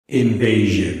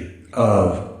invasion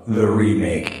of the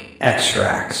remake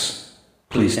extracts.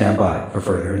 Please stand by for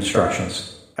further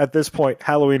instructions. At this point,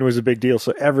 Halloween was a big deal,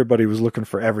 so everybody was looking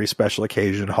for every special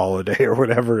occasion, holiday, or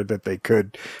whatever that they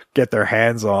could get their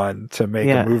hands on to make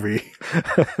a movie,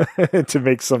 to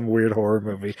make some weird horror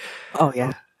movie. Oh,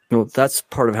 yeah. Well, that's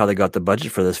part of how they got the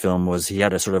budget for this film was he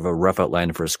had a sort of a rough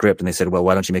outline for a script, and they said, well,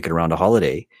 why don't you make it around a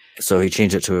holiday? So he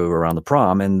changed it to around the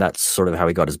prom, and that's sort of how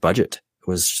he got his budget,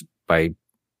 was by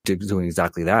doing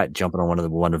exactly that, jumping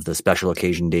on one of the special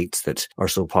occasion dates that are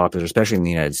so popular, especially in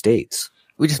the United States.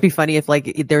 It would just be funny if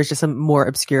there's just some more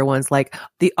obscure ones like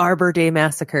the Arbor Day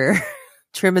Massacre,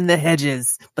 trimming the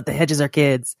hedges, but the hedges are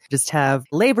kids. Just have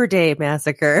Labor Day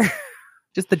Massacre,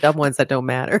 just the dumb ones that don't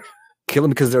matter. Kill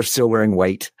them because they're still wearing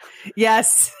white.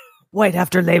 Yes, white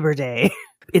after Labor Day.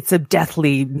 It's a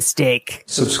deathly mistake.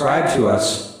 Subscribe to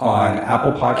us on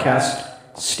Apple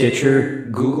Podcast, Stitcher,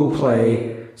 Google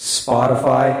Play,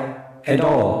 Spotify, and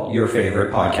all your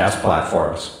favorite podcast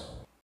platforms.